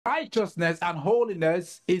Righteousness and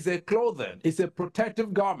holiness is a clothing, it's a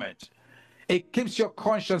protective garment. It keeps your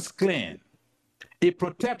conscience clean, it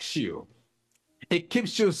protects you, it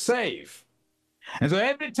keeps you safe. And so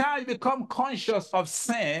every time you become conscious of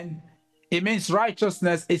sin, it means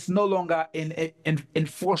righteousness is no longer in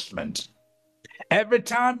enforcement. Every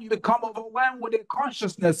time you become overwhelmed with a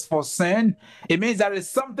consciousness for sin, it means there is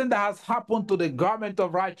something that has happened to the garment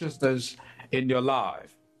of righteousness in your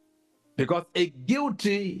life. Because a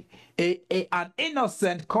guilty, an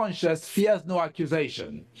innocent conscience fears no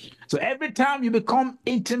accusation. So every time you become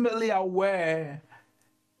intimately aware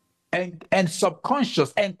and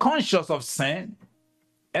subconscious and conscious of sin,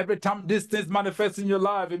 every time these things manifest in your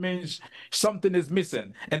life, it means something is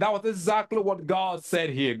missing. And that was exactly what God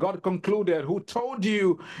said here. God concluded, who told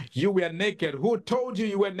you you were naked? Who told you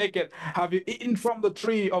you were naked? Have you eaten from the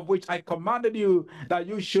tree of which I commanded you that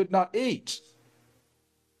you should not eat?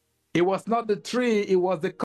 It was not the tree, it was the